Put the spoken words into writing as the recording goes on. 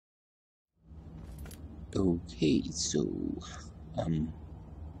Okay, so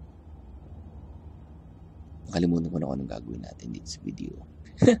nakalimutan ko na kung anong gagawin natin dito sa video.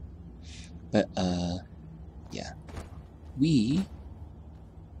 But yeah, we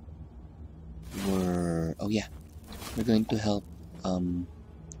were we're going to help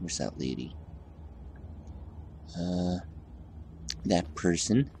where's that lady? That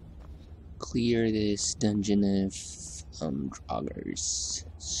person clear this dungeon of joggers.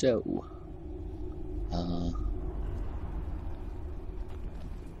 So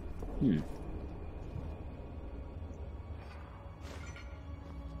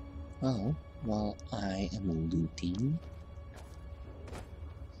well, while I am looting,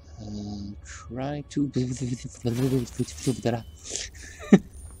 try to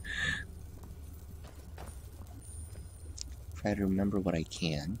try to remember what I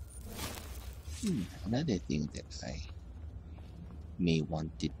can. Another thing that I may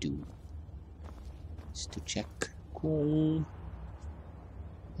want to do is to check kung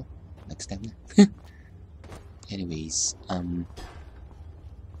next time na. Anyways,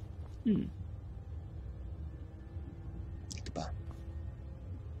 ito ba?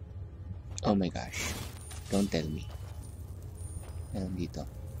 Oh my gosh, don't tell me. Meron dito.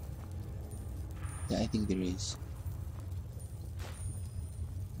 Yeah, I think there is.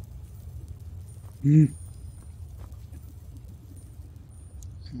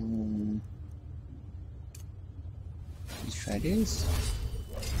 Let's try this.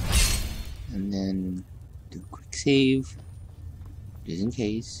 And then do a quick save. Just in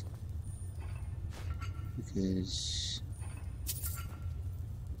case. Because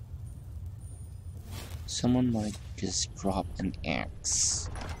someone might just drop an axe.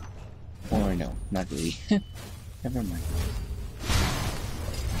 Or no, not really. Never mind.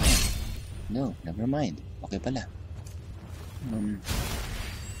 No, never mind. Okay pala.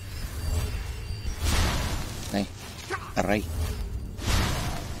 Ay, aray.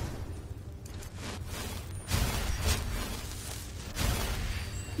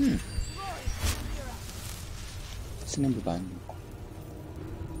 Saan ang babaan mo?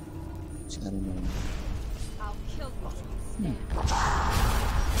 Saan mo?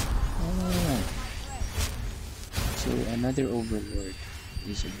 So another overlord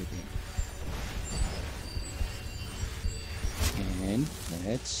is over there. And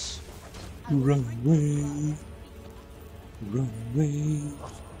let's run away. Run away.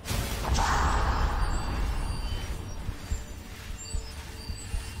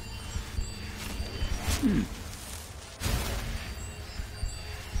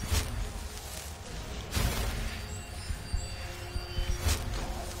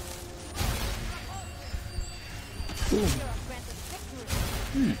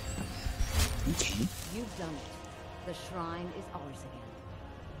 Okay. You've done it. The shrine is ours again.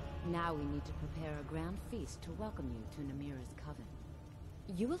 Now we need to prepare a grand feast to welcome you to Namira's coven.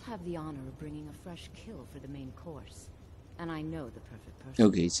 You will have the honor of bringing a fresh kill for the main course, and I know the perfect person.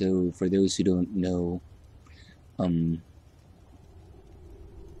 Okay, so for those who don't know, a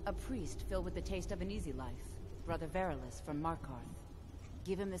priest filled with the taste of an easy life, Brother Verilus from Markarth.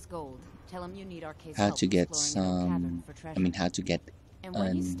 Give him this gold. Tell him you need our case how help to get exploring the cavern some, for treasure. I mean, how to get And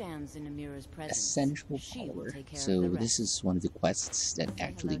when he stands in Namira's presence, essential she will power. take care So of the this rest. is one of the quests that Say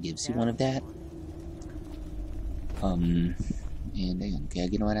actually hello to gives you one of that. And ayun, kaya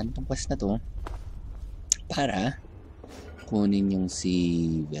ginawa natin itong quest na to para kunin yung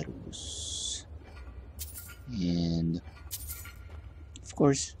si Verus. And of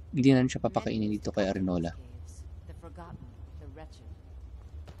course, hindi na siya papakainin dito kay Arinola. The forgotten, the wretched.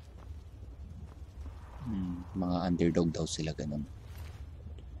 Mga underdog daw sila ganun.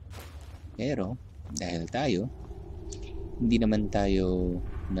 Pero dahil tayo, hindi naman tayo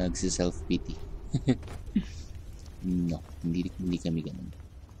nagsi-self-pity. No, hindi kami ganun.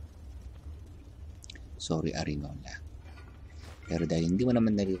 Sorry, Arinola. Pero dahil hindi mo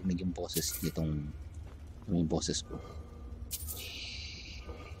naman narinig yung boses nitong yung boses ko,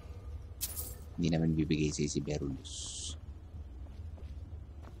 hindi naman bibigay si Berulus.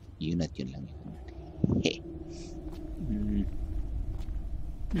 Yun at yun lang yun. Hey.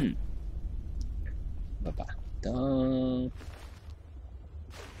 Baba.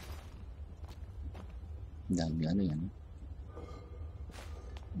 Dami ano yan.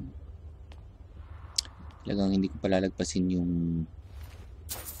 Talagang hindi ko palalagpasin yung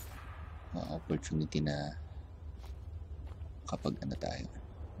opportunity na kapag ano tayo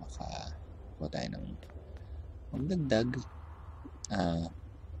makakuha tayo ng magdagdag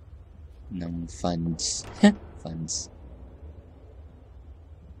ng funds. Funds.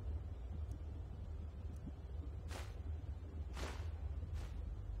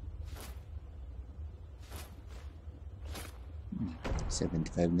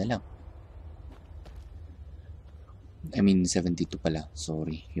 75 na lang. I mean, 72 pala.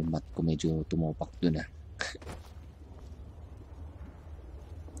 Sorry, yung math ko medyo tumopak doon ah.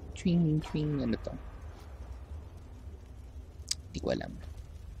 Chwing, chwing, ano to? Hindi ko alam.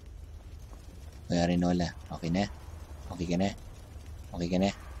 Kaya Rinola, okay na? Okay ka na? Okay ka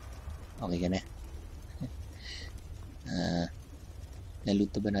na? Okay ka na?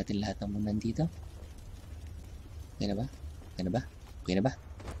 Naluto ba natin lahat ng mga nandito? Okay na ba? Okay na ba? Okay na ba?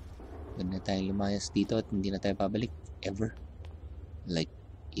 Huwag na tayo lumayas dito at hindi na tayo pabalik. Ever. Like,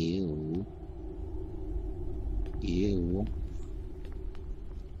 ew. Ew.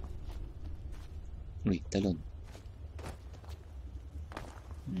 Wait, talon.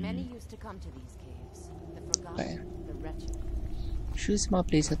 Many used to come to these caves. The Kaya. forgotten, the wretched. Sure, sa mga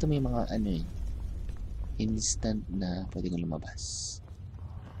place na ito may mga ano eh. Instant na pwede kong lumabas.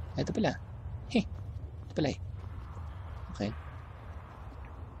 Ito pala. Hey, ito pala eh. Okay.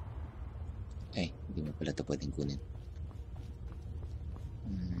 Ay, hindi mo pala ito pwedeng kunin.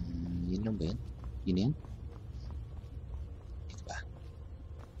 Yun lang ba yun? Yun yun? Dito ba?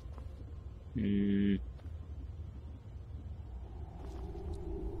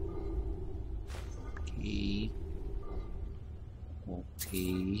 Okay.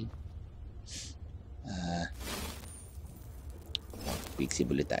 Okay.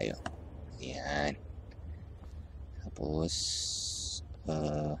 Flexible ulit tayo. Ayan. Tapos,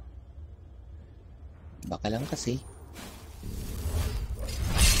 baka lang kasi.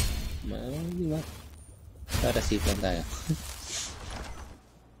 Di ba? Para safe lang tayo.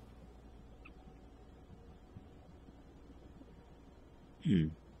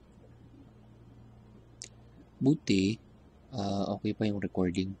 Buti, okay pa yung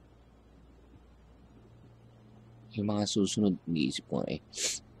recording. Yung mga susunod, nag-iisip ko nga eh.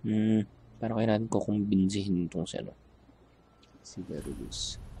 Paano kaya natin kukumbinsihin itong si ano? Si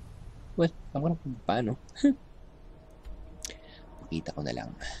Verulus. Well, ako na kung paano. Pakita ko na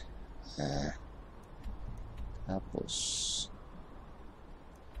lang. Tapos,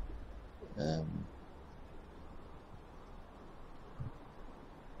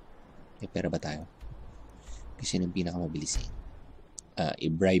 may pera ba tayo? Kasi yung pinakamabilis eh.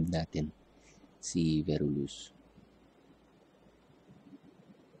 I-bribe natin si Verulus.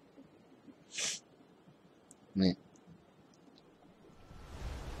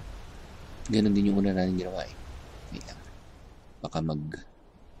 Ganon din yung una natin ginawa eh. Wait lang. Baka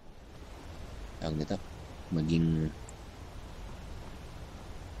tawag nito, maging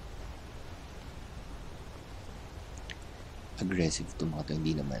aggressive to mga to.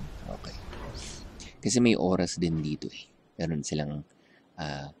 Hindi naman. Okay. Kasi may oras din dito eh. Meron silang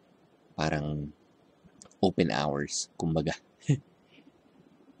parang open hours. Kumbaga. You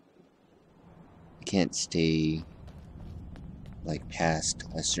can't stay like past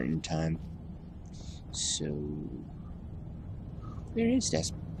a certain time. So where is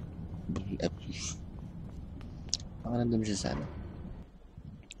this? Baka nandun siya sa ano.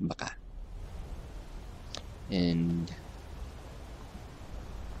 Baka. And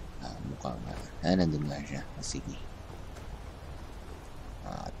mukhang nandun nga siya. Sige.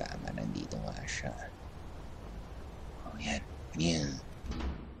 Tama, nandito nga siya. Oh, yan. Yan.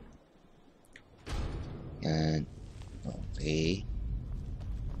 Yan. Okay.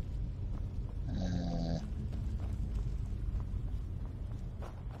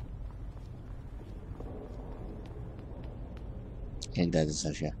 And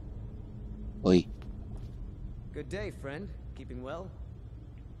dadasal siya. Oy. Good day, friend. Keeping well?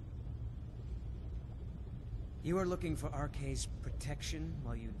 You are looking for Arcade's protection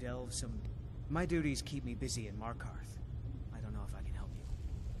while you delve some... My duties keep me busy in Markarth. I don't know if I can help you.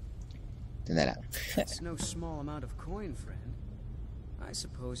 Ito na lang. It's no small amount of coin, friend. I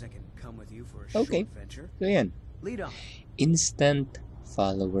suppose I can come with you for a short venture. So yan. Lead on. Instant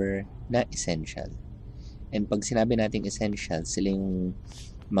follower na essential. And pag sinabi nating essential, sila yung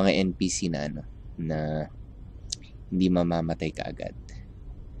mga NPC na ano, na hindi mamamatay kaagad.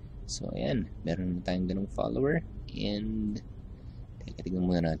 So, ayan. Meron na tayong ganung follower. And, tignan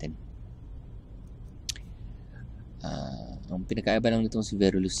muna natin. Ang pinakaiba lang nitong si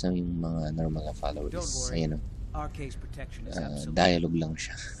Verulus sa yung mga normal na followers. Ayan o. Dialogue lang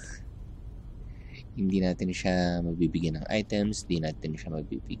siya. Hindi natin siya mabibigyan ng items. Hindi natin siya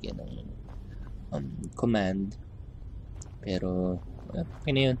mabibigyan ng command. Pero,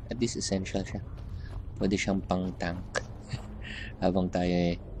 okay na yun. At least essential siya. Pwede siyang pang tank. Habang tayo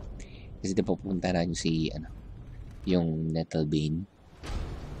eh. Kasi di pupunta na si yung Nettlebane.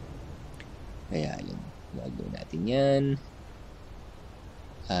 Kaya yun. Gagawin natin yan.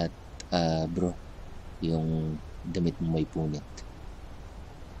 At bro, yung damit mo may punit.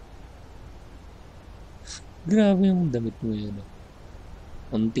 Grabe yung damit mo yan.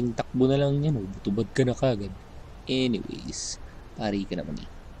 Unting takbo na lang yan, butubad ka na kagad. Anyways, pari ka naman eh.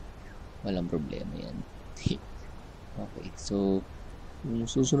 Walang problema yan. Okay, so, yung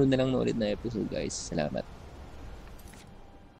susunod na lang na ulit na episode guys. Salamat.